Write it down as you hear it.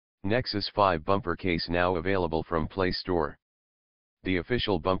Nexus 5 bumper case now available from Play Store. The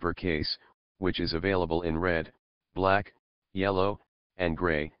official bumper case, which is available in red, black, yellow, and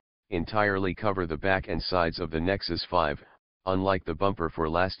gray, entirely cover the back and sides of the Nexus 5, unlike the bumper for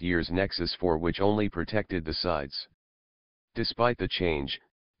last year's Nexus 4 which only protected the sides. Despite the change,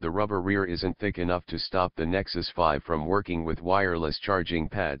 the rubber rear isn't thick enough to stop the Nexus 5 from working with wireless charging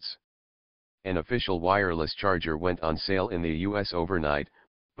pads. An official wireless charger went on sale in the US overnight,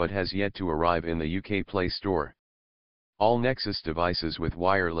 but has yet to arrive in the UK Play Store. All Nexus devices with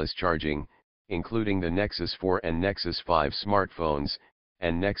wireless charging, including the Nexus 4 and Nexus 5 smartphones,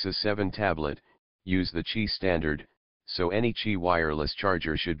 and Nexus 7 tablet, use the Qi standard, so any Qi wireless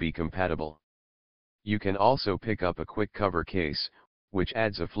charger should be compatible. You can also pick up a quick cover case, which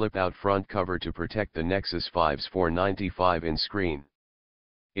adds a flip-out front cover to protect the Nexus 5's 495-inch screen.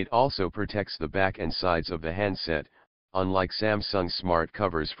 It also protects the back and sides of the handset, unlike Samsung's smart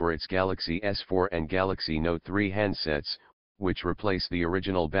covers for its Galaxy S4 and Galaxy Note 3 handsets, which replace the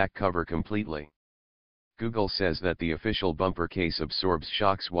original back cover completely. Google says that the official bumper case absorbs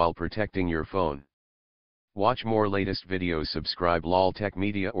shocks while protecting your phone. Watch more latest videos, subscribe LOL Tech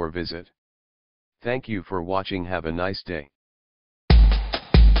Media or visit. Thank you for watching, have a nice day.